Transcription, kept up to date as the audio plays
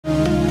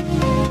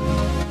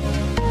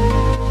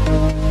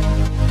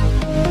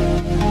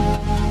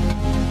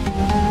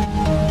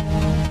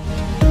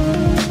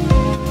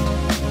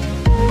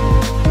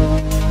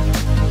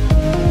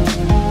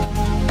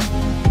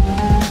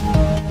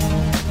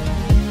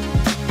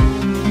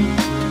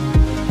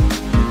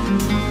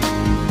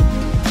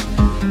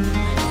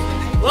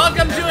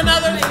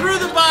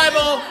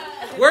Bible.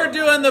 We're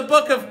doing the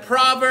book of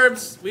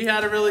Proverbs. We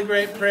had a really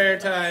great prayer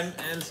time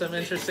and some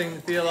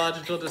interesting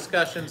theological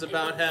discussions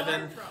about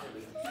heaven.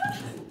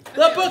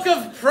 The book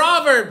of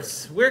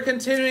Proverbs. We're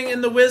continuing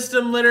in the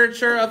wisdom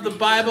literature of the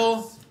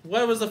Bible.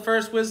 What was the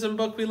first wisdom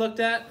book we looked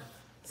at?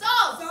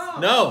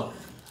 No.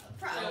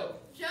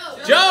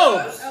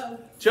 Job.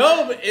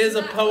 Job is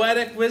a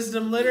poetic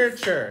wisdom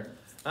literature.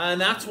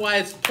 And that's why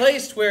it's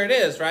placed where it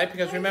is, right?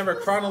 Because remember,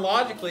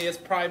 chronologically, it's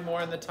probably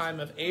more in the time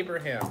of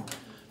Abraham.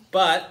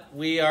 But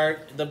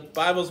the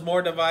Bible's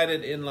more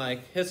divided in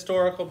like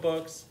historical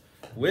books,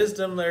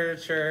 wisdom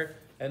literature,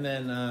 and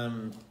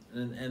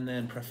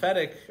then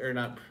prophetic,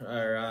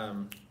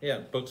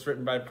 books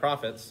written by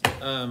prophets.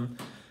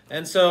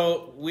 And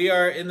so we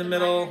are in the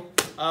middle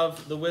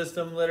of the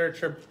wisdom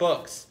literature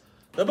books.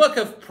 The book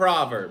of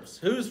Proverbs.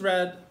 Who's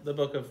read the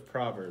book of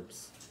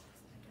Proverbs?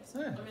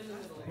 Yeah,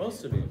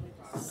 most of you.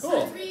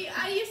 Cool.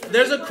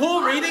 There's a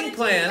cool reading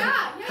plan.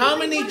 How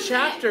many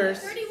chapters?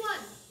 31.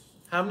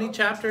 How many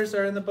chapters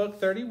are in the book?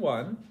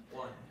 31.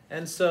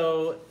 And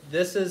so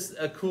this is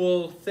a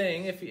cool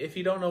thing. If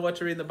you don't know what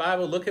to read in the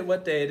Bible, look at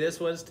what day it is.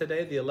 What is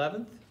today? The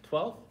 11th?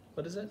 12th?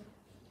 What is it?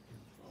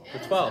 The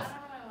 12th.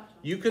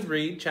 You could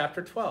read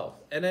chapter 12.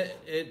 And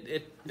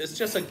it's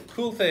just a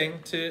cool thing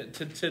to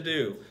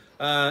do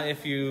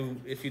if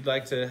you'd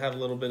like to have a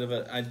little bit of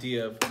an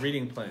idea of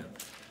reading plan.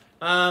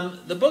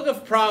 The book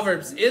of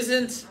Proverbs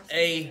isn't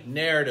a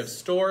narrative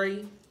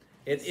story.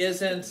 It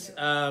isn't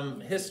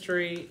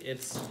history.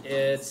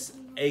 It's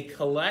a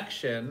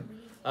collection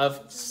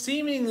of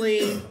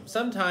seemingly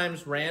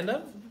sometimes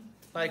random,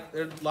 like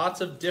there's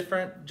lots of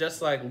different,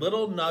 just like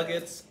little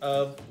nuggets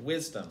of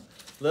wisdom,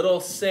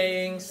 little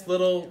sayings,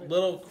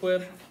 little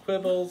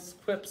quibbles,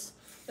 quips.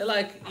 And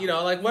like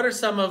what are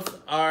some of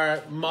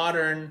our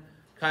modern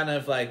kind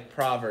of like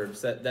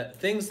proverbs that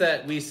things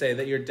that we say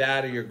that your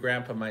dad or your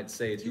grandpa might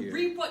say to you? You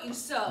reap what you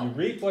sow. You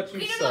reap what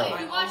you sow. No,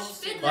 if you watch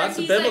Fiddler, Well, that's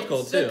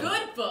biblical too. The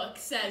good book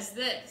says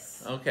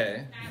this.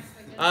 Okay.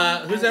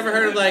 Who's ever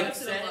heard of like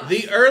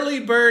the early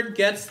bird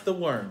gets the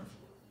worm?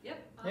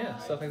 Yep. Yeah,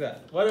 stuff like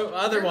that. What are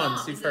other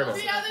ones you've heard of?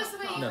 Treat others the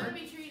way you want to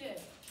be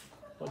treated.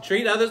 Well,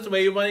 treat others the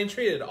way you want to be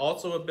treated.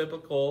 Also a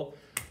biblical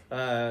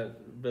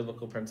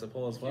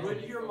principle as well.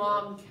 Would your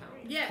mom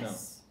count?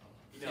 Yes.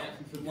 No.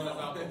 What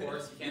about the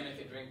horse? You can't make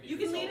it drink. You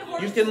can lead a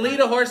horse. You can lead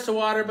a horse to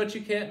water, but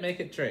you can't make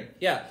it drink.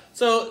 Yeah.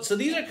 So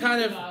these are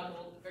kind of.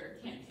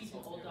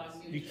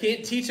 You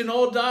can't teach an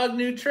old dog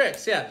new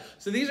tricks. Yeah.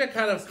 So these are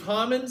kind of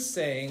common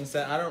sayings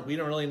that we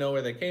don't really know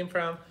where they came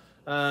from,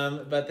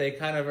 but they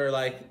kind of are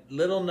like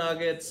little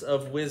nuggets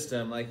of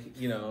wisdom. Like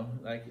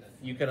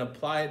you can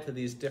apply it to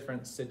these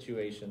different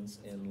situations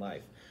in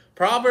life.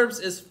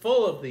 Proverbs is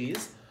full of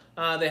these.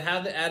 They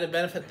have the added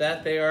benefit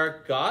that they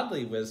are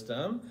godly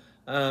wisdom.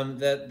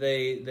 That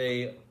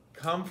they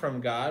come from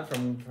God,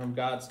 from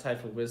God's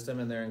type of wisdom,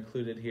 and they're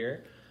included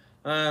here.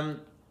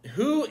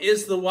 Who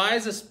is the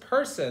wisest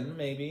person,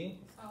 maybe,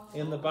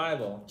 in the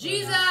Bible?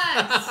 Jesus!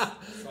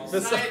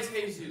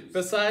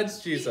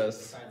 Besides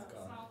Jesus.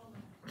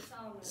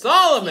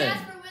 Solomon!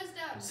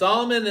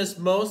 Solomon is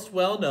most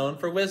well known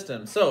for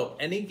wisdom. So,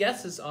 any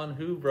guesses on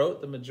who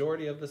wrote the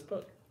majority of this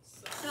book?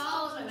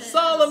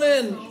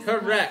 Solomon!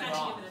 Correct.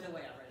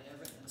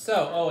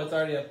 So, it's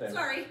already up there.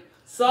 Sorry.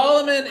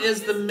 Solomon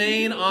is the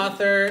main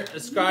author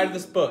ascribed to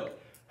this book.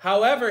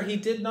 However, he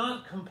did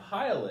not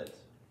compile it.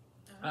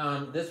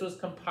 This was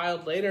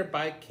compiled later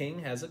by King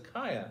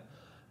Hezekiah.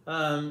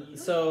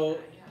 So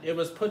it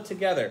was put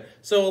together.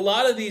 So a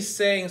lot of these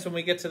sayings, when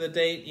we get to the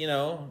date,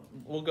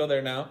 we'll go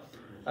there now.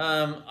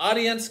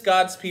 Audience,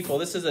 God's people.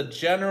 This is a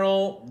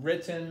general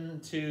written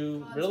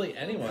to really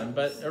anyone,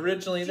 but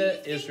originally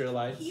the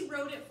Israelites. He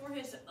wrote it for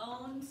his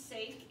own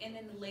sake, and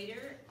then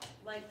later,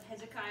 like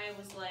Hezekiah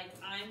was like,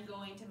 "I'm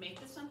going to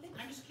make this something."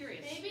 I'm just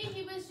curious. Maybe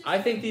he was.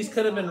 I think these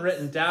could have been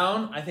written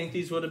down. I think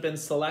these would have been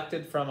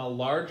selected from a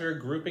larger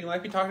grouping,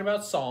 like we talked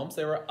about Psalms.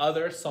 There were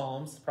other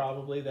Psalms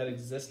probably that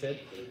existed,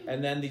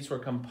 and then these were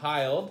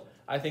compiled.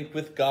 I think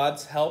with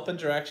God's help and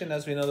direction,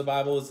 as we know, the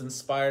Bible was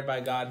inspired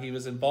by God. He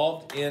was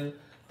involved in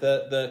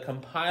the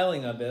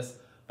compiling of this.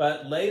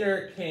 But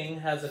later, King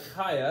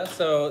Hezekiah,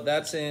 so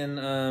that's in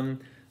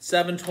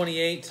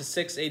 728 to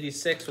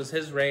 686 was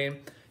his reign.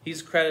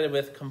 He's credited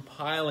with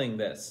compiling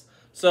this.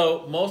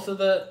 So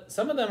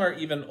some of them are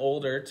even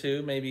older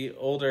too, maybe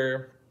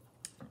older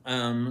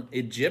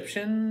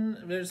Egyptian.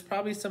 There's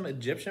probably some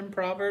Egyptian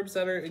proverbs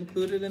that are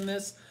included in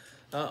this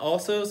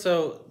also.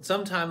 So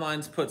some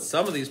timelines put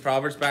some of these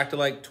proverbs back to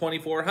like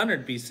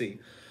 2400 BC.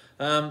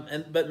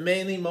 But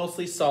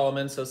mostly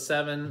Solomon, so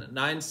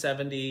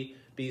 970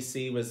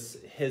 BC was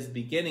his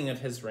beginning of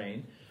his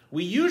reign.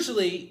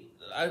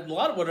 A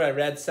lot of what I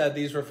read said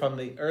these were from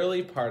the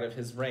early part of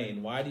his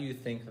reign. Why do you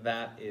think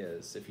that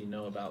is, if you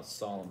know about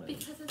Solomon?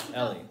 Because it's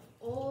Ellie.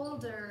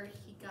 older,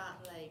 he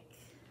got like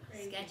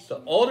sketchy.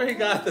 The older he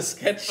got, the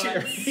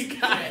sketchier he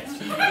got.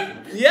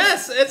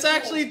 Yes, it's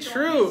actually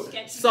true.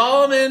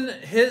 Solomon,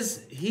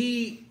 his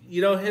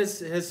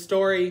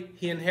story,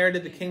 he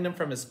inherited the kingdom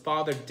from his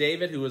father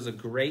David, who was a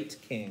great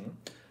king,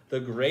 the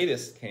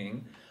greatest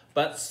king.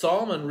 But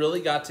Solomon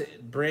really got to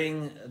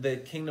bring the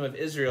kingdom of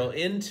Israel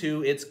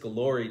into its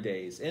glory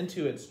days,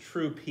 into its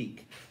true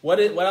peak. What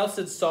else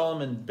did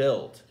Solomon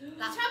build? The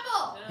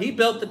temple. He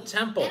built the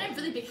temple. And a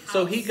really big house.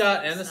 So he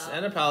got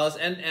and a palace,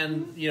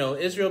 and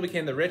Israel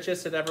became the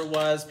richest it ever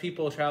was.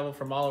 People traveled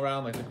from all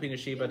around, like the Queen of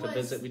Sheba, to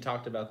visit. We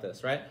talked about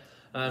this, right?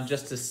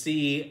 Just to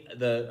see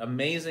the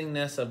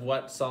amazingness of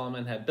what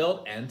Solomon had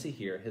built and to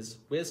hear his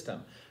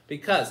wisdom.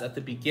 Because at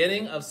the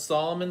beginning of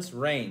Solomon's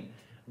reign,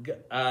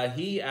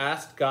 he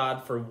asked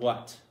God for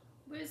what?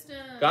 Wisdom.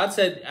 God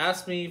said,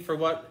 ask me for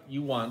what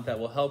you want that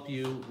will help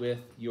you with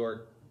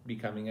your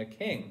becoming a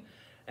king.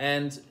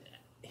 And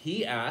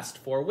he asked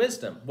for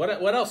wisdom. What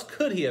else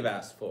could he have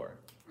asked for?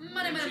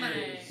 Money.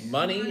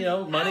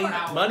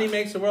 Money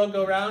makes the world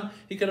go round.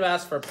 He could have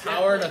asked for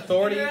power and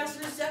authority.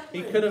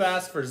 He could have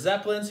asked for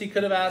zeppelins. He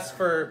could have asked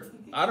for,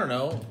 I don't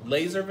know,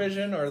 laser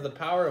vision or the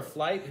power of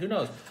flight. Who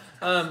knows?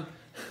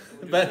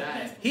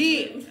 But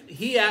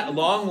he at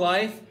long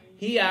life,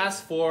 he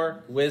asked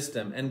for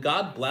wisdom, and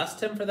God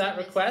blessed him for that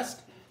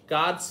request.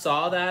 God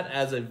saw that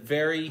as a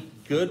very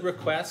good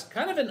request,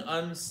 kind of an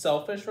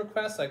unselfish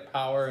request, like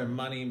power and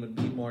money would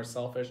be more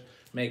selfish,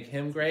 make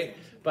him great.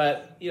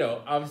 But,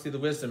 obviously the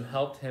wisdom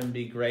helped him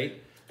be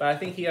great. But I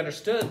think he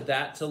understood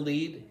that to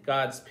lead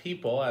God's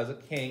people as a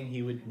king,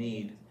 he would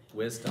need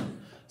wisdom.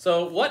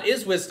 So what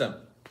is wisdom?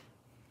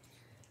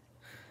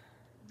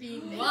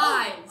 Being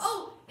wise.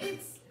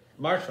 It's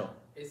Marshall.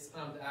 It's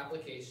the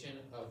application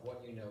of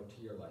what you know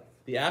to your life.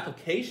 The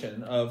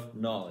application of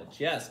knowledge.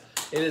 Yes.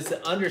 It is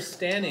the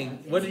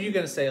understanding. What are you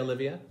going to say,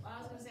 Olivia?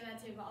 I was going to say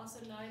that too, but also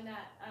knowing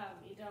that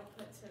you don't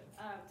put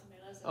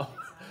tomatoes in Oh,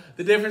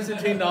 the difference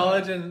between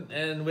knowledge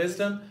and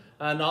wisdom.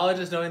 Knowledge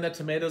is knowing that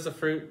tomatoes are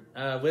fruit.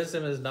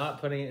 Wisdom is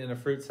not putting it in a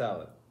fruit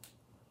salad.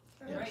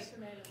 Right.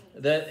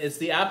 It's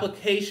the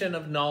application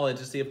of knowledge.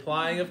 It's the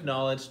applying of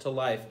knowledge to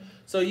life.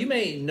 So you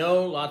may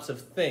know lots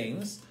of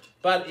things,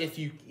 but if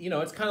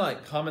it's kind of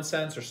like common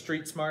sense or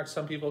street smart,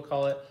 some people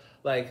call it,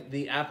 like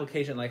the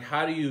application, like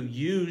how do you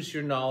use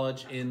your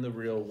knowledge in the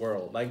real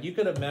world? Like you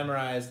could have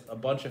memorized a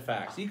bunch of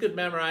facts. You could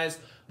memorize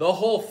the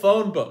whole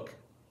phone book.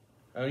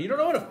 You don't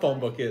know what a phone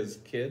book is,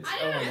 kids.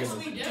 Oh my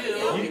goodness. We do.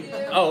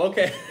 Oh,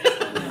 okay.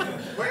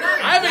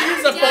 I haven't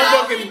used a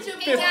phone book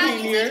in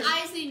 15 years.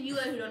 I see you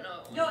who don't know.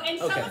 No, and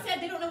someone Okay.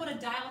 said they don't know what a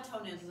dial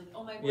tone is. Like,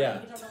 oh my word,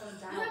 Yeah. you don't know what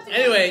a dial tone is.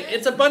 Anyway,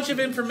 it's a bunch of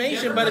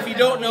information, but if you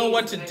don't know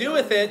what to do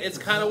with it, it's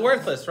kind of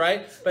worthless,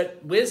 right?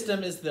 But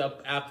wisdom is the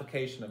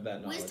application of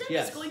that knowledge. Wisdom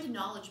Yes. is going to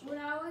knowledge. When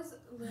I was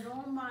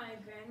little, my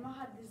grandma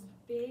had this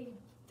big,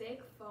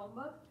 thick phone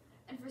book,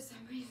 and for some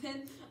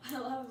reason, I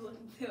love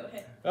looking through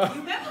it.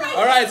 Oh.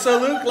 All right, so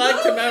Luke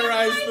liked to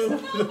memorize the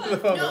phone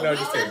book. No, No,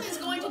 just wisdom kidding. is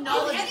going to If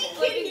knowledge. any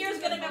kid here is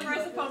going to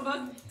memorize the phone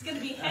book, it's going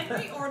to be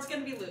Henry or it's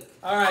going to be Luke.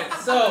 All right,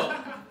 so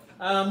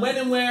when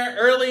and where?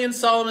 Early in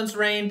Solomon's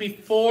reign,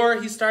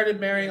 before he started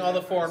marrying all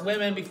the foreign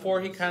women,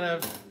 before he kind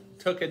of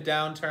took a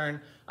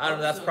downturn. I don't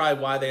know, that's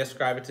probably why they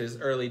ascribe it to his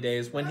early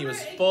days, when he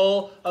was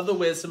full of the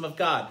wisdom of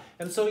God.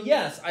 And so,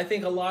 yes, I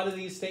think a lot of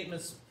these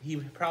statements he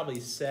probably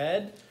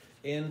said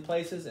in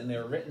places, and they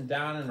were written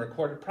down and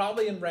recorded,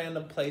 probably in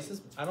random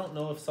places. I don't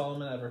know if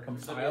Solomon ever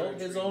compiled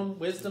his own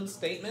wisdom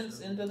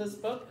statements into this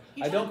book.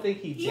 I don't think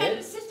he He had an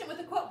did. assistant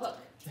with a quote book.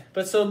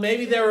 But so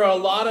maybe there were a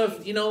lot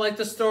of, like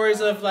the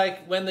stories of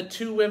like when the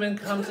two women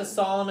come to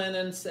Solomon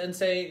and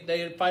say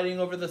they're fighting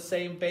over the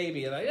same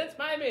baby. And like, that's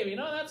my baby.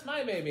 No, that's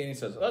my baby. And he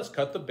says, let's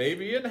cut the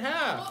baby in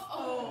half.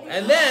 Oh.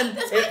 And then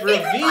That's my it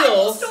favorite Bible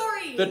reveals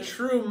story. the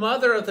true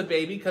mother of the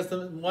baby, because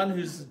the one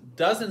who's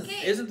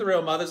isn't the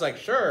real mother's like,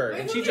 sure. Wait,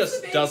 And who she gets just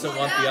the baby? doesn't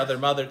want the Yeah. other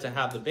mother to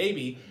have the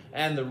baby.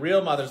 And the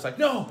real mother's like,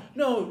 no,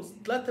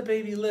 let the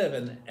baby live.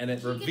 And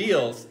it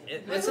reveals,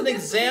 it's an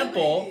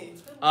example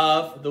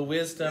of the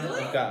wisdom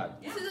of God.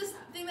 This is this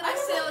thing that I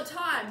say all the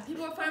time.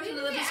 People are fighting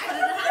for the just cut it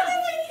in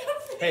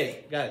half.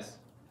 Hey, guys,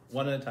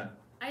 one at a time.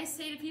 I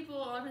say to people,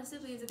 all my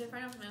siblings, if they're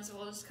fighting for me, I say,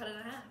 well, just cut it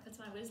in half. That's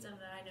my wisdom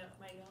that I know,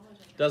 my knowledge.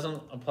 I know.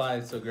 Doesn't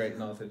apply so great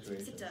in all Yes,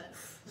 situations. it does.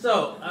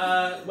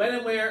 So, when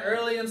and where?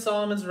 Early in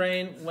Solomon's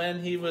reign,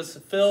 when he was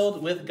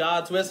filled with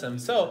God's wisdom.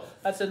 So,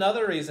 that's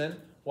another reason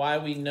why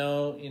we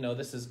know,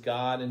 this is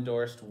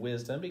God-endorsed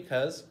wisdom,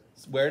 because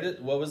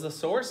what was the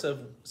source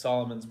of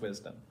Solomon's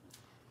wisdom?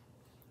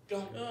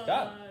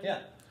 God, yeah.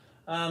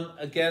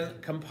 Again,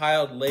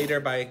 compiled later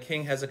by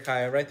King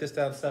Hezekiah. Write this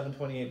down,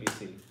 728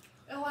 BC.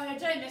 Oh,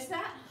 did I miss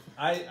that?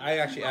 I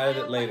actually added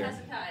it later.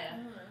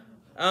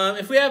 Hezekiah.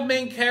 If we have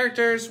main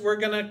characters, we're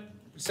going to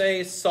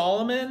say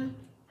Solomon,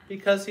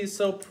 because he's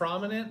so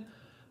prominent,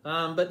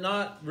 but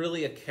not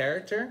really a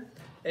character.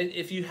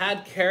 If you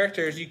had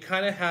characters, you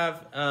kind of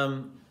have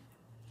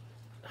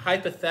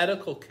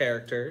hypothetical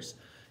characters.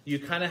 You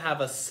kind of have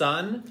a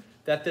son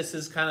that this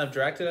is kind of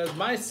directed as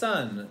my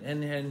son,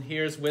 and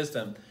here's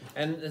wisdom.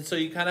 And so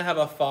you kind of have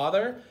a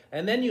father,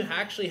 and then you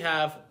actually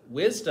have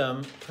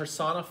wisdom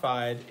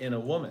personified in a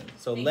woman.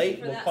 So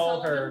we'll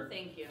call her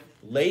Thank you.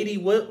 Lady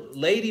Wisdom.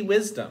 Lady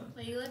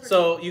Liberty.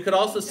 So you could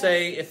also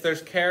say, if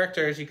there's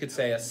characters, you could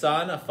say a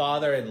son, a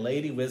father, and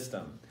Lady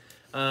Wisdom.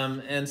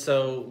 And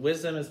so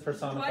wisdom is Do I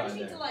personified just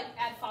need there. to like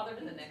add father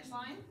to the next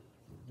line?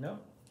 No,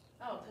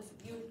 Oh, because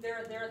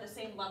they're at the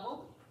same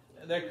level?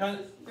 they're kind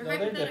of they're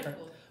different.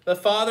 hypothetical. The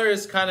father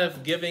is kind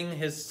of giving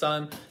his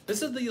son.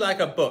 This is like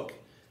a book.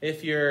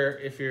 If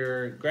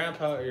your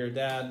grandpa or your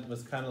dad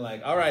was kind of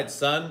like, all right,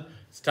 son,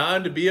 it's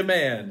time to be a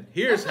man.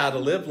 Here's how to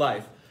live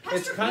life.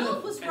 It's Pastor kind Bill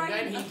of was And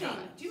writing then a he thing.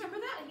 died. Do you remember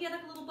that? He had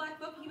like a little black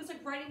book. He was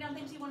like writing down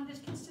things he wanted his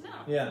kids to know.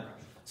 yeah.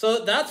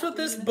 So that's what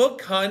this book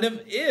kind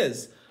of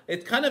is.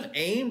 It's kind of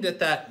aimed at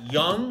that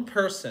young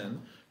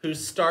person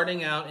who's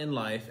starting out in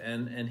life,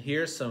 and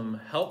here's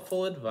some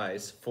helpful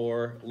advice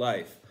for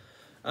life,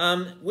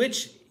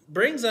 which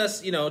brings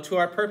us, to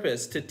our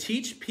purpose, to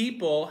teach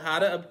people how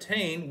to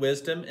obtain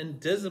wisdom and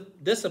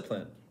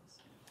discipline.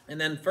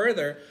 And then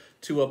further,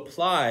 to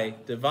apply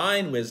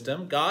divine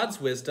wisdom,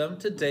 God's wisdom,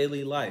 to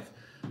daily life.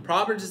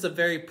 Proverbs is a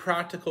very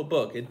practical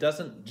book. It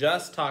doesn't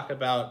just talk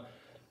about,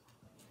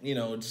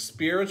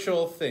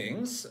 spiritual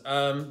things,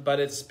 but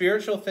it's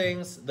spiritual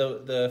things.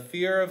 The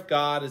fear of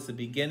God is the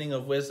beginning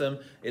of wisdom.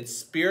 It's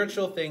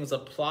spiritual things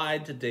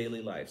applied to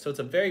daily life. So it's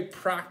a very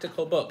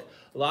practical book.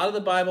 A lot of the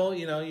Bible,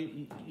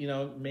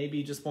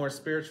 maybe just more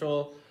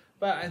spiritual,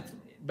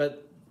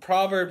 but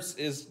Proverbs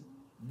is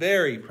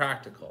very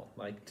practical.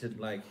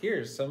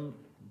 Here's some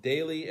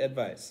daily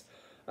advice.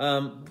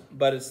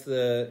 But it's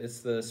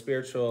the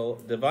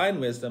spiritual divine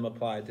wisdom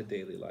applied to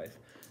daily life.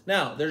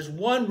 Now, there's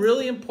one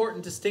really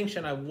important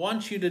distinction I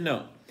want you to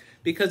know,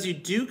 because you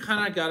do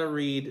kind of got to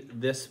read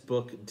this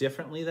book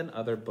differently than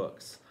other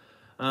books.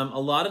 A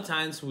lot of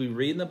times we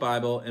read in the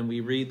Bible and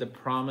we read the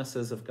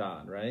promises of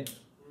God, right?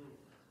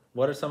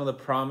 What are some of the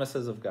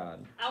promises of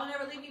God? I will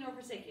never leave you nor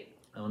forsake you.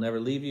 I will never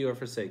leave you or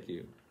forsake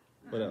you.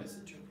 What else?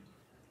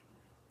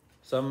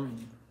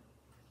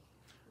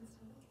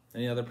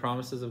 Any other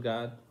promises of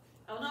God?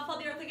 I will not flood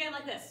the earth again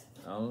like this.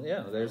 Oh,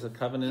 yeah, there's a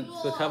covenant.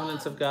 The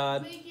covenants of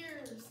God. Make your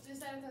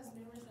descendants as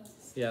numerous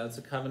as Yeah, it's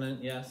a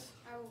covenant, yes.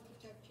 I will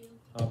protect you.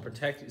 I'll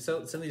protect you.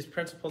 So it's in these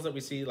principles that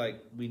we see,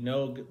 we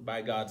know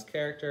by God's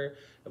character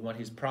and what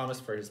he's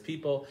promised for his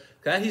people,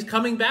 that he's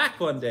coming back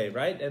one day,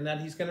 right? And that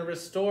he's going to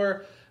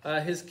restore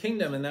his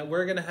kingdom, and that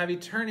we're going to have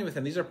eternity with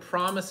him. These are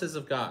promises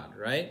of God,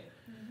 right?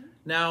 Mm-hmm.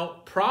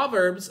 Now,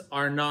 Proverbs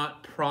are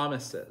not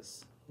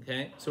promises,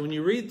 okay? So when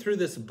you read through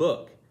this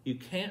book, you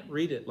can't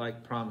read it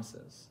like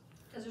promises.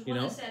 Because there's one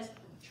that says,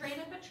 train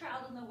up a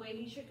child in the way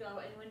he should go,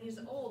 and when he's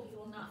old, he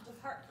will not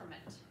depart from it.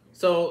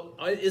 So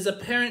is a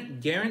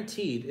parent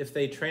guaranteed, if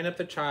they train up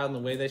the child in the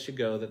way they should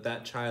go,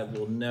 that child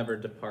will never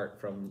depart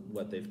from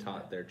what they've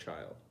taught their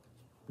child?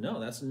 No,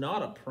 that's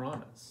not a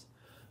promise.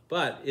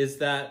 But is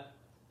that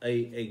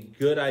a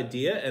good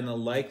idea and a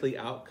likely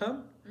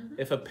outcome? Mm-hmm.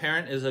 If a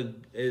parent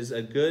is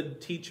a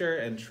good teacher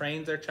and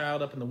trains their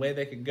child up in the way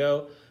they should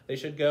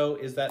go,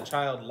 is that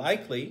child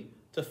likely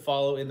to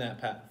follow in that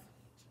path?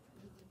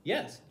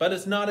 Yes, but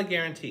it's not a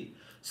guarantee.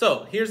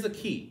 So here's the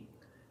key.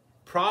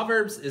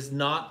 Proverbs is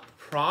not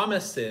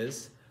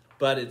promises,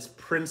 but it's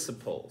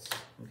principles.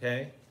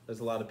 Okay? There's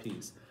a lot of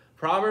P's.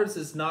 Proverbs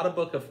is not a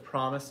book of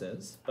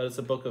promises, but it's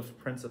a book of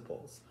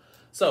principles.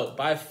 So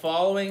by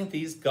following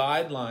these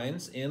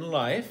guidelines in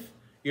life,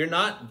 you're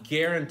not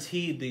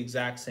guaranteed the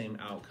exact same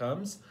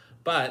outcomes,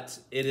 but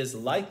it is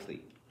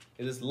likely.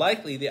 It is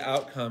likely the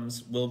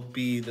outcomes will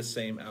be the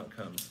same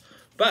outcomes.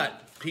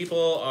 But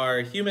people are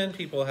human.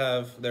 People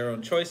have their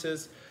own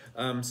choices.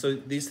 So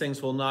these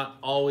things will not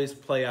always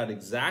play out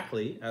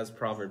exactly as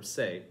Proverbs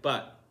say.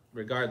 But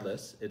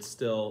regardless, it's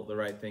still the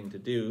right thing to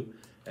do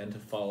and to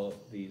follow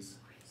these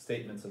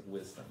statements of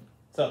wisdom.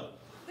 So,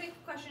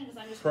 Quick question, because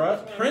I'm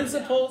just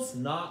principles,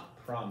 not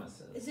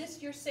promises. Is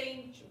this you're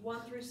saying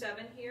 1 through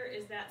 7 here?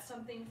 Is that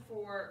something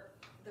for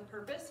the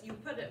purpose? You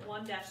put it 1-7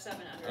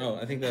 under. Oh,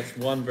 I think that's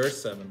 1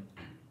 verse 7.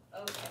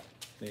 Okay.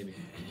 Maybe.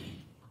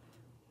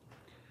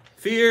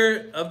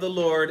 Fear of the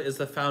Lord is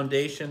the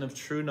foundation of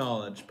true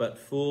knowledge, but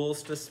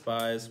fools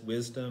despise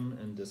wisdom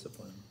and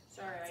discipline.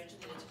 Sorry, I just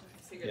needed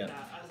to figure it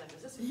out. I was like,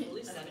 is this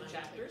really 7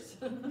 chapters?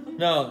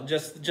 No,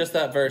 just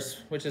that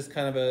verse, which is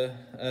kind of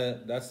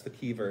that's the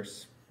key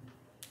verse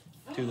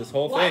to this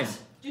whole thing.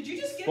 Did you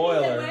just give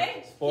Spoiler. me that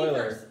way? Spoiler. Key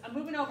verse. I'm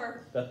moving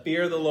over. The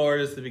fear of the Lord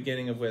is the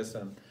beginning of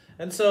wisdom.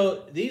 And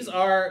so these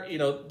are,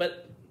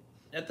 but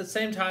at the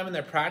same time, when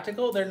they're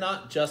practical, they're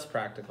not just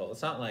practical.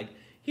 It's not like,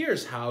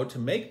 here's how to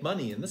make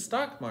money in the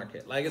stock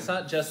market. It's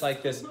not just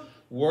like this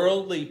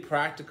worldly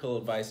practical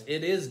advice.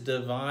 It is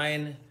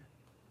divine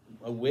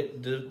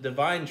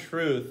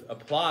truth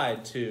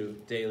applied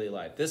to daily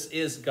life. This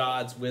is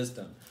God's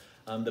wisdom.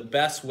 The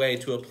best way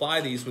to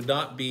apply these would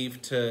not be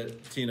to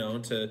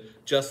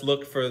just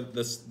look for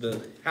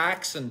the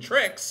hacks and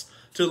tricks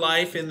to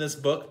life in this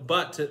book,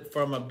 but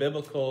from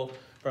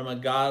a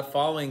God,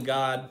 following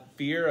God,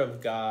 fear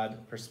of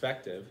God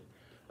perspective,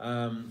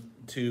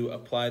 to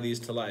apply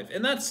these to life.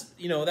 And that's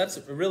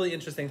a really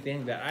interesting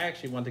thing that I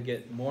actually want to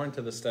get more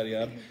into the study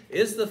of,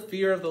 is the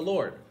fear of the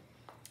Lord.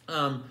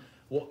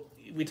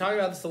 We talk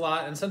about this a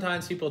lot, and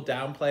sometimes people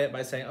downplay it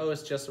by saying, "Oh,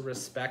 it's just a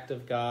respect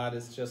of God.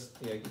 It's just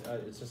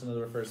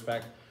another word for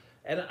respect."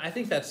 And I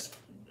think that's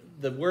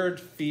the word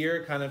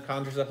fear kind of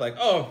conjures up like,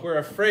 oh, we're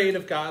afraid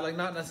of God. Like,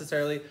 not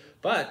necessarily.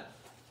 But,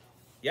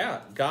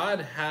 yeah, God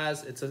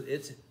has,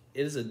 it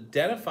is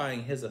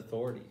identifying his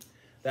authority.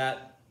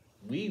 That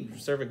we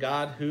serve a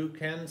God who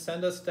can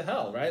send us to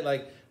hell, right?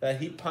 Like,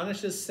 that he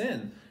punishes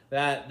sin.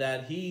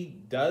 That he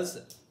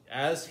does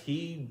as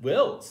he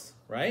wills,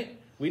 right?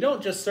 We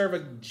don't just serve a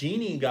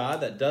genie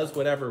God that does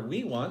whatever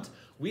we want.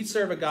 We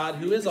serve a God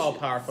who is all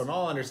powerful and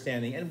all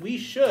understanding, and we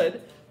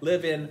should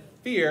live in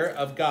fear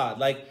of God,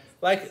 like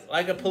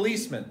a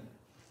policeman,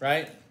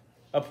 right?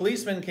 A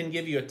policeman can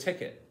give you a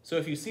ticket. So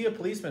if you see a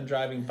policeman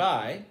driving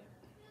by,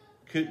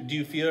 do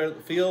you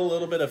feel a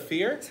little bit of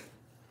fear?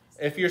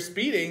 If you're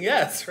speeding,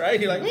 yes, right?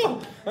 You're like,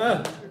 oh,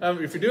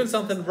 if you're doing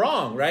something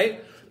wrong,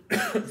 right?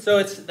 So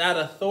it's that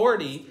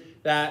authority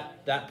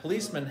that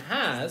policeman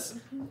has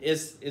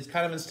is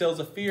kind of instills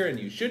a fear in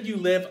you. Should you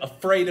live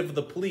afraid of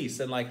the police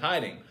and like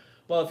hiding?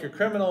 Well, if you're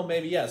criminal,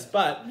 maybe yes.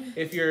 But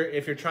if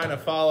you're trying to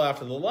follow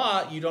after the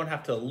law, you don't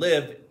have to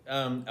live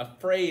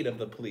afraid of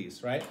the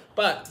police, right?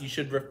 But you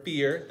should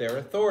fear their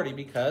authority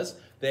because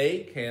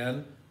they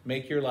can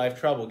make your life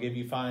trouble, give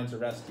you fines,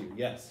 arrest you.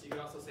 Yes? You can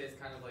also say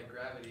it's kind of like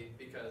gravity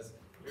because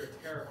you're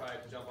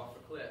terrified to jump off a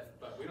cliff,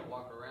 but we don't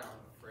walk around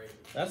afraid.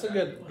 That's a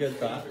good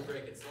thought. If we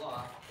break its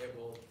law, it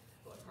will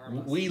harm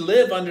us. We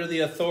live under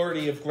the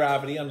authority of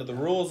gravity, under the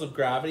rules of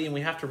gravity, and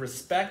we have to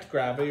respect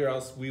gravity or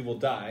else we will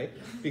die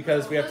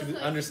because we have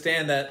to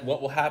understand that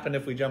what will happen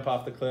if we jump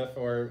off the cliff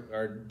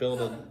or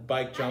build a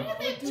bike jump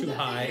too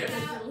high,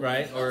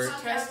 right? Or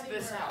Test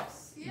this out.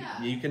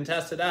 Yeah. you can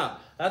test it out.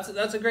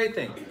 That's a great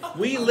thing.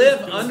 We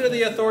live under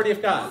the authority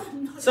of God.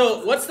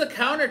 So what's the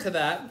counter to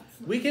that?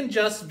 We can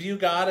just view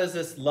God as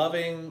this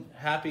loving,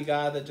 happy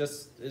God that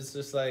just is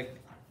just like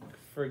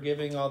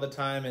forgiving all the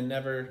time and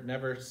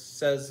never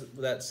says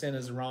that sin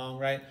is wrong,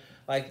 right?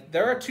 Like,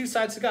 there are two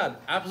sides to God.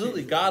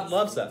 Absolutely, God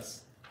loves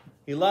us.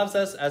 He loves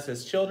us as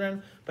his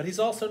children, but he's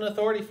also an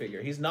authority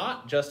figure. He's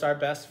not just our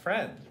best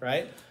friend,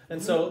 right?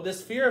 And so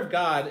this fear of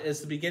God is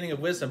the beginning of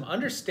wisdom,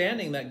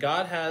 understanding that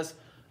God has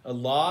a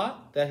law,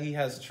 that he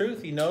has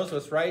truth, he knows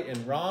what's right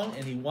and wrong,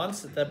 and he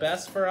wants the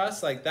best for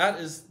us. Like, that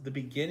is the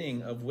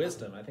beginning of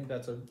wisdom. I think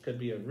could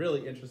be a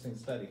really interesting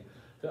study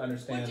to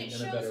understand Which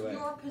it in a better shows way.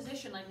 your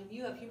position, like if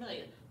you have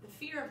humility. The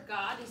fear of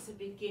God is the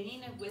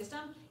beginning of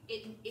wisdom.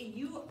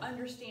 You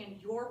understand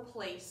your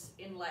place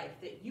in life,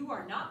 that you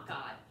are not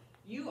God.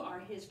 You are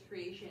his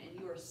creation and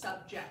you are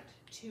subject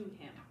to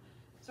him.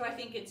 So I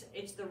think it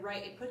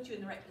puts you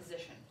in the right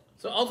position.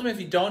 So ultimately, if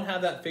you don't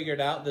have that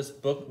figured out, this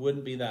book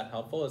wouldn't be that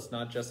helpful. It's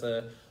not just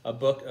a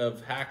book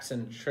of hacks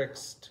and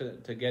tricks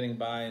to getting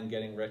by and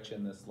getting rich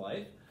in this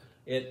life.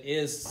 It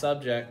is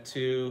subject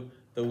to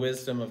the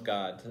wisdom of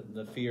God, to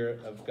the fear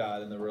of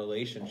God, and the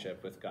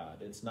relationship with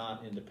God. It's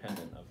not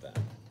independent of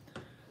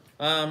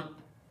that.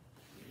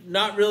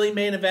 Not really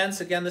main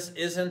events. Again, this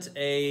isn't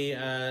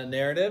a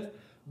narrative,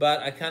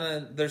 but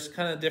there's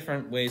kind of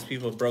different ways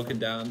people have broken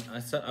down.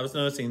 I was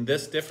noticing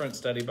this different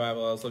study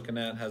Bible I was looking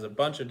at has a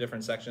bunch of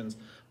different sections,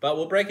 but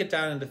we'll break it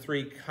down into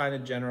three kind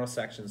of general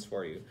sections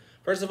for you.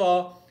 First of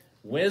all,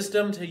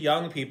 wisdom to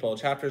young people,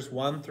 chapters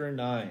 1 through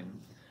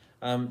 9.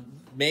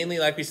 Mainly,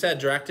 like we said,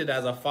 directed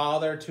as a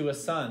father to a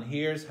son.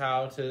 Here's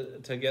how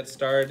to get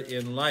started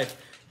in life.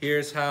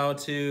 Here's how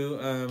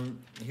to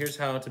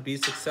be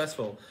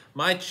successful.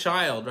 My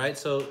child, right?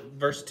 So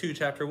verse 2,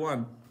 chapter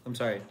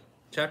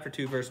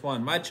 2, verse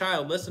 1. My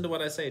child, listen to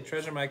what I say.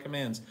 Treasure my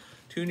commands.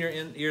 Tune your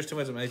ears to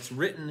wisdom. It's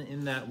written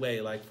in that way,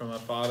 like from a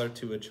father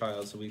to a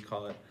child. So we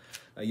call it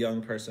a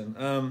young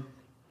person.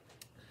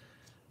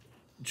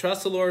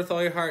 Trust the Lord with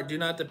all your heart. Do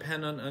not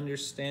depend on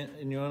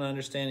your own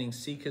understanding.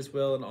 Seek his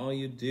will in all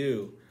you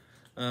do.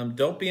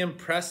 Don't be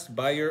impressed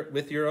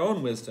with your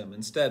own wisdom.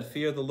 Instead,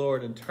 fear the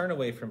Lord and turn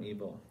away from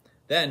evil.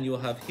 Then you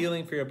will have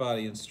healing for your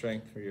body and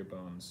strength for your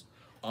bones.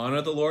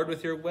 Honor the Lord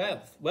with your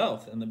wealth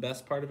and the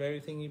best part of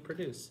everything you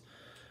produce.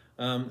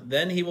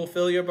 Then he will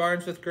fill your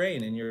barns with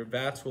grain, and your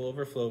vats will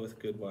overflow with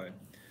good wine.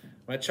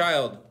 My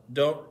child,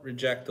 don't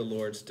reject the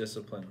Lord's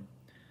discipline.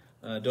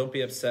 Don't be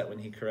upset when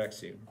he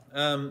corrects you.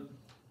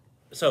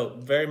 So,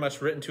 very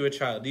much written to a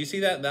child. Do you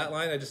see that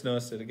line? I just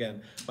noticed it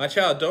again. My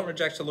child, don't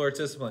reject the Lord's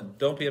discipline.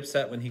 Don't be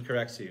upset when he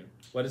corrects you.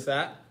 What is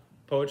that?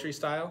 Poetry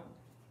style?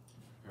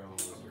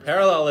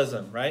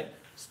 Parallelism, right?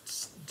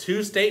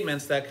 Two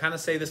statements that kind of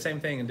say the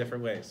same thing in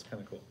different ways.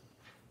 Kind of cool.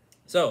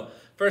 So,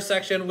 first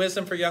section,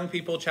 wisdom for young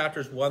people,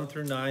 chapters 1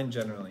 through 9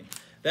 generally.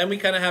 Then we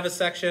kind of have a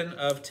section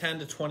of 10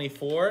 to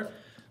 24,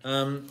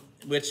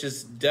 which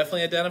is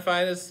definitely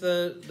identified as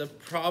the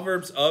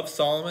Proverbs of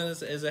Solomon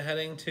is a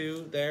heading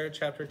to there,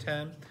 chapter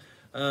 10.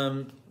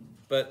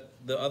 But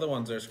the other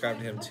ones are ascribed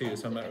to him too,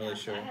 so I'm not really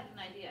sure. I had an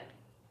idea.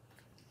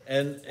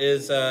 And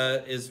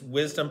is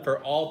wisdom for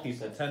all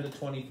people, 10 to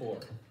 24.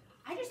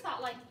 I just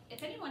thought, like,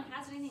 if anyone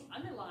has anything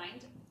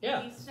underlined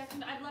Yeah. in these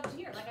sections, I'd love to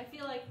hear. Like, I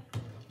feel like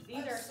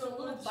these are so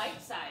little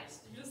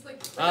bite-sized. Just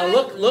like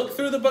Look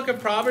through the book of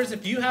Proverbs.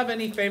 If you have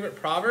any favorite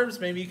Proverbs,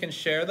 maybe you can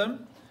share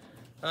them.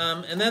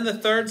 And then the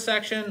third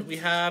section we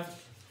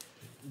have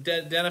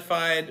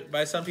identified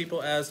by some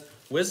people as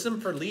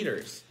wisdom for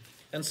leaders.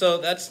 And so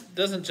that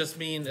doesn't just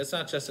mean, it's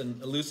not just an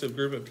elusive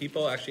group of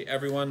people. Actually,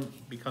 everyone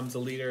becomes a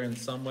leader in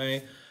some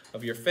way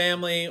of your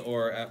family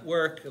or at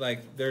work.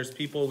 Like, there's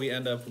people we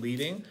end up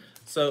leading.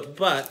 So,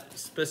 but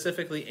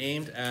specifically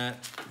aimed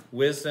at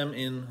wisdom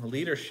in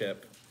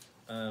leadership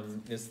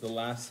is the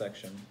last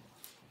section.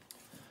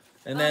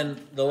 And then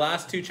the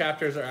last two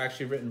chapters are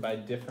actually written by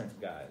different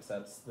guys.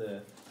 That's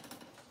the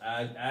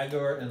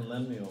Agur and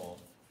Lemuel.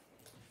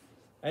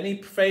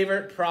 Any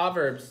favorite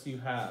Proverbs you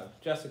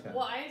have? Jessica?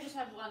 Well, I just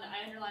have one.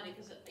 I underlined it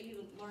because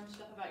you learn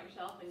stuff about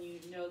yourself and you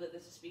know that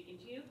this is speaking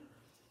to you.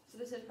 So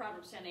this is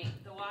Proverbs 10:8.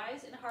 The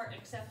wise in heart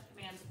accept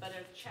commands, but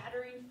a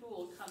chattering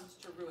fool comes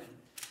to ruin.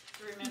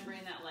 So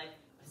remembering that, like,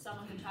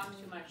 someone who talks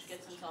too much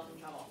gets himself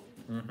in trouble.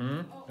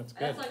 Mm-hmm. That's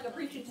good. That's like a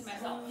preaching to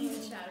myself.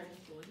 He's a chattering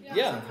fool.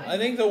 Yeah, I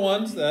think the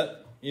ones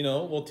that,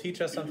 will teach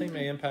us something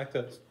may impact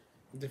us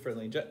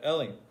differently.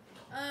 Ellie?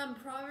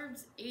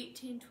 Proverbs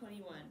 18:21.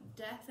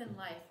 Death and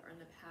life are in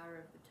the power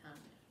of the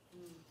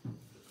tongue.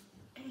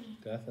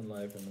 Death and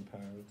life and the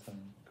power of the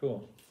tongue.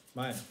 Cool.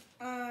 Maya?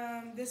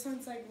 This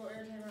one's like what we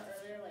were talking about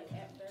earlier, like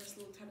there's a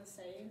little ton of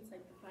sayings,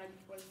 like the pride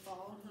before the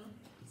fall.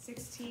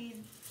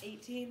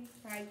 16:18,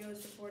 pride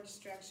goes before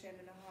destruction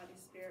and a haughty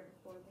spirit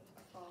before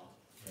a fall.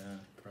 Yeah,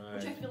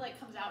 Which I pride. feel like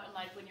comes out in,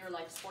 like, when you're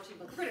like sports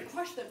people, we're gonna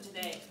crush them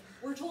today.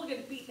 We're totally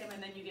gonna beat them,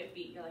 and then you get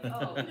beat. You're like,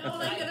 oh, No,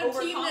 like I'm in a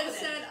team that overconfident.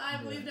 said,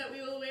 I believe that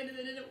we will win, and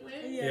they didn't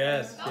win. Yeah.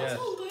 Yes, That yes.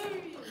 was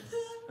hilarious.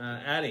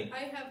 Addie?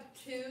 I have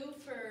two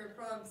for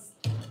Proverbs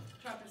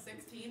chapter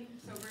 16.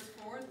 So verse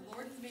 4, the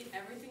Lord has made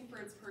everything for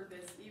its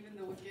purpose, even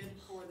the wicked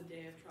for the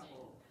day of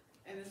trouble.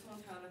 And this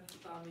one kind of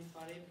found me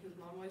funny because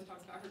Mom always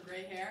talks about her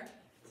gray hair.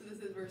 So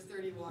this is verse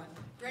 31.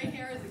 Gray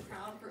hair is a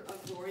crown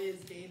of glory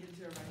is gained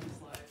into a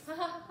righteous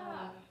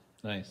life.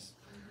 Nice.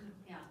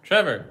 Yeah.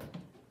 Trevor?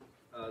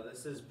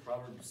 This is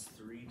Proverbs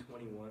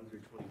 3:21 through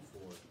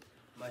 24.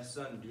 My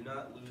son, do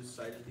not lose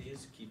sight of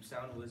these. Keep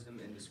sound wisdom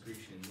and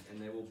discretion,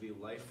 and they will be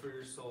life for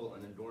your soul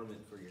and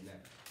adornment for your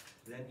neck.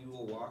 Then you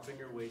will walk on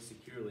your way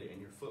securely,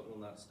 and your foot will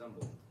not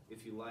stumble.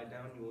 If you lie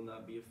down, you will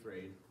not be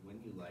afraid.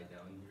 When you lie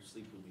down, your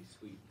sleep will be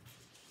sweet.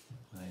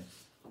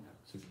 Nice.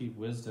 So keep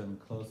wisdom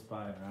close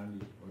by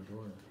around you or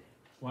door.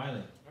 Wiley?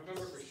 I don't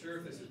remember for sure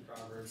if this is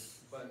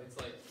Proverbs, but it's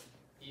like,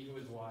 he who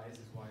is wise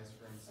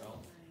for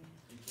himself.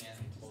 You can't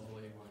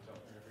totally watch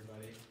out for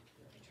everybody.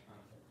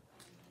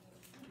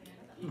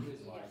 He who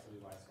is wise will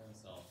be wise for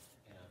himself,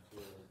 and a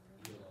fool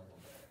will be alone.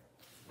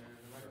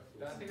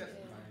 I think that's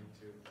mine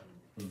too.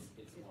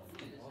 It's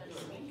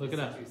one. Look it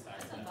up. Two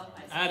sides.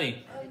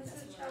 Addie? This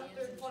is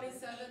chapter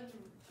 27,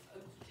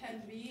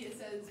 10b. It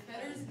says,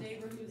 better is a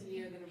neighbor who's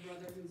near than a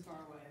brother who's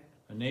far away.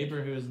 A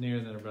neighbor who is near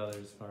than a brother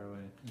is far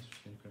away.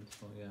 Interesting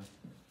principle, yeah.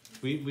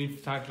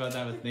 We've talked about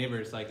that with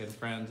neighbors, like, and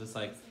friends. It's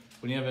like,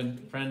 when you have a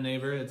friend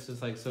neighbor, it's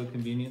just like so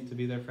convenient to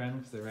be their friend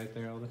because they're right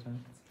there all the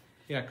time.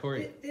 Yeah,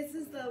 Corey. This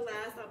is the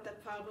last of the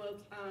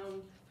Proverbs,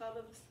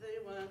 Proverbs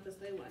 31 to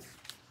 31.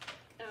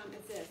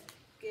 It says,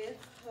 give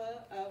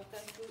her of the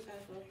fruit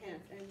of her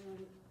hands,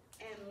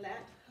 and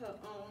let her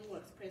own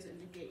works praise in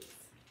the gates.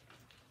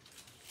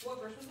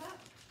 What verse was that?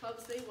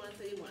 Proverbs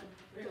 31.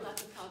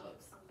 Lots of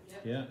Proverbs.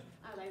 Yeah.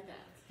 I like that.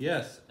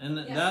 Yes, and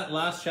that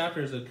last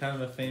chapter is a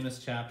kind of a famous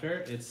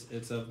chapter.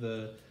 It's of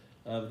the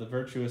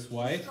virtuous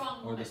wife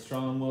or the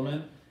strong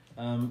woman.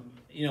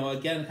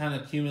 Again, kind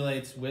of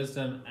accumulates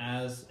wisdom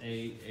as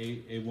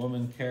a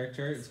woman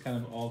character. It's kind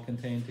of all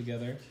contained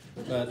together,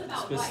 but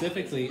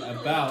specifically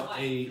about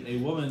a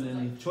woman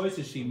and the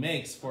choices she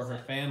makes for her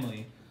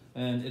family.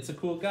 And it's a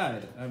cool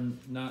guide.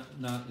 Not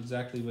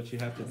exactly what you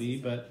have to be,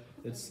 but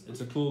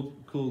it's a cool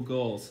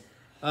goals.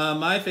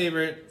 My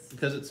favorite,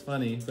 because it's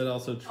funny, but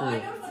also true. Oh, I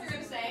know what you're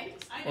going to say.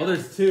 Oh,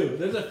 there's two.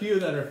 There's a few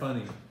that are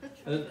funny.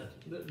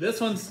 This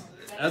one's,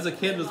 as a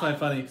kid, was my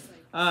funny.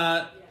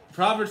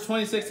 Proverbs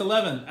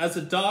 26:11. As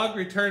a dog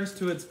returns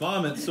to its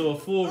vomit, so a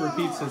fool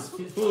repeats his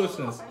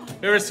foolishness.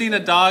 You ever seen a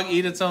dog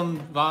eat its own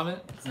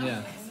vomit?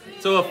 Yeah.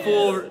 So a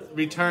fool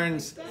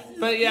returns.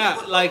 But yeah,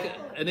 like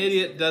an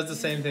idiot does the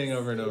same thing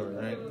over and over,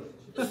 right?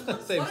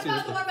 Same What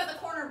about the one about the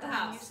corner of the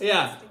house?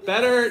 Yeah,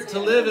 better to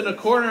live in a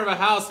corner of a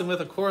house than with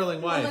a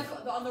quarreling wife.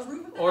 On the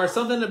roof of the Or house?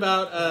 something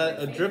about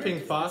a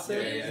dripping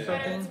faucet or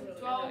something.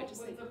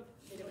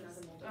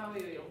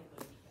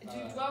 Do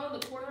you dwell in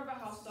the corner of a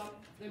house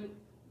top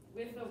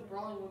with a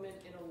brawling woman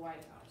in a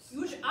white house?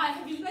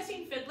 Have you guys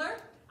seen Fiddler?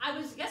 I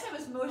was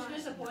most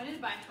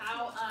disappointed by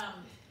how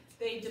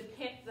they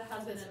depict the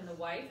husband and the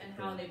wife and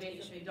how they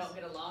basically don't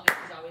get along and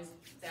she's always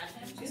sad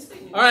to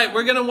him. All right,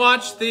 we're going to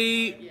watch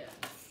the,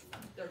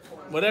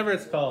 whatever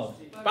it's called,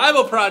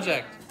 Bible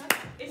Project.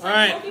 It's All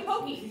like right. Pokey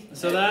Pokey.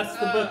 So that's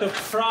the book of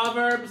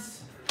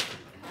Proverbs.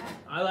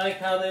 I like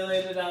how they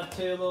laid it out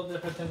too, a little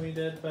different than we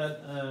did,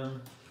 but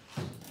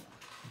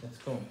it's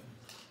cool.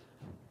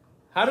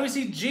 How do we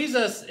see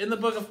Jesus in the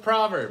book of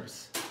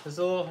Proverbs? It's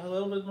a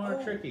little bit more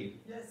tricky.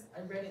 Yes,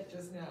 I read it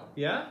just now.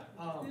 Yeah?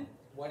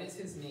 What is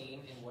his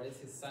name and what is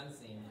his son's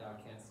name thou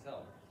canst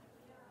tell?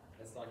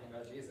 That's talking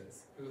about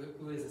Jesus,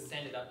 who has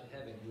ascended up to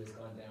heaven, who has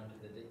gone down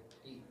to the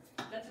deep.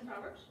 That's in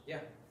Proverbs? Yeah,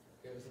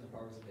 it was in the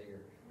Proverbs of Agur.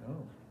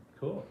 Oh,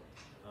 Cool.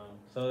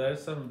 So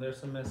there's some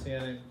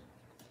messianic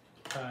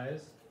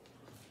ties.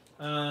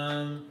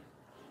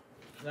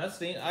 That's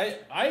neat.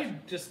 I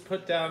just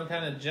put down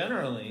kind of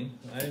generally.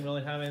 I didn't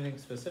really have anything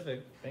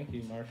specific. Thank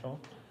you, Marshall.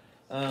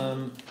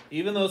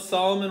 Even though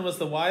Solomon was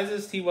the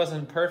wisest, he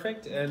wasn't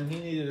perfect, and he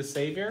needed a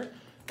savior.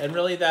 And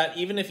really, that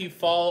even if you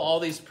follow all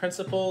these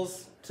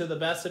principles to the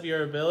best of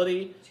your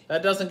ability,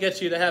 that doesn't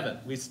get you to heaven.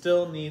 We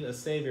still need a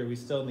savior. We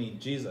still need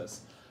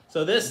Jesus.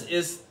 So this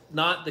is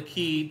not the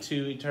key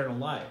to eternal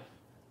life.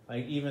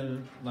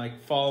 Even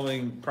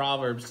following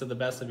Proverbs to the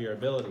best of your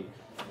ability.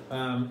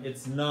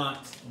 It's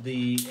not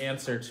the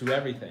answer to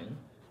everything.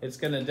 It's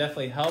going to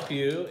definitely help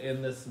you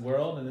in this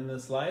world and in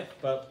this life,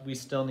 but we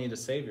still need a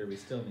Savior. We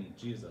still need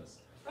Jesus.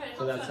 Right, it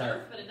So helps that's on how-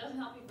 earth, but it doesn't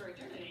help you for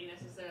eternity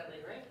necessarily,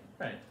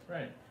 right?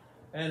 Right.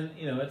 And,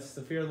 it's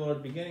the fear of the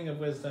Lord, beginning of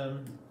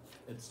wisdom.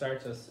 It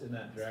starts us in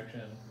that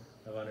direction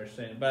of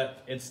understanding.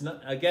 But it's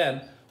not,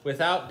 again,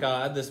 without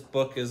God, this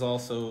book is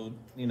also,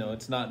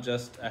 it's not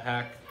just a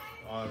hack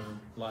on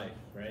life,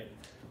 right?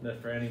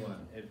 That for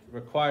anyone. It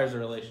requires a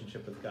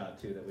relationship with God,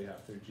 too, that we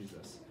have through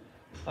Jesus.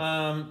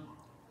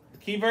 The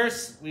key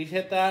verse, we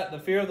hit that. The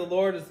fear of the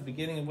Lord is the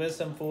beginning of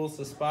wisdom. Fools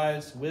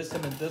despise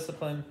wisdom and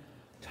discipline.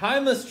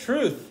 Timeless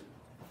truth.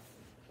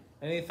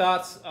 Any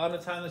thoughts on the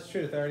timeless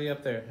truth? Already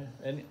up there.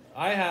 And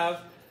I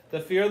have the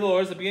fear of the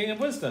Lord is the beginning of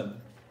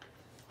wisdom.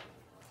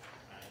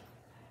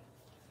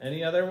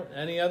 Any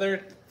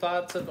other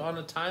thoughts on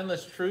a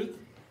timeless truth?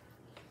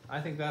 I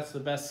think that's the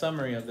best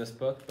summary of this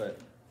book, but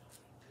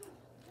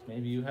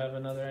maybe you have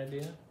another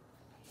idea?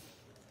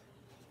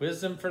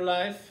 Wisdom for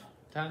life?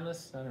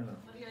 Timeless? I don't know.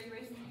 Lydia, are you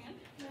raising your hand?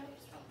 No.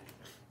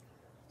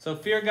 So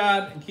fear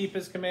God and keep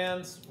his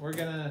commands. We're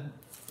going to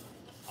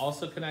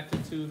also connect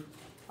it to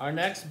our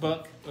next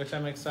book, which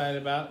I'm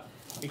excited about.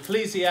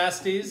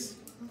 Ecclesiastes.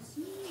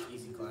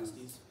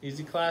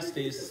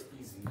 Ecclesiastes.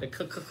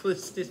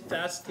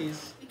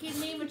 Ecclesiastes. We can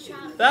name a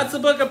child. That's the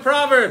book of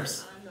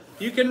Proverbs.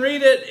 You can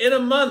read it in a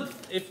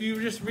month if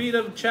you just read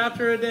a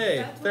chapter a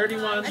day.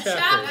 31 A chapters.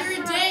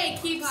 chapter a day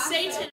keeps Satan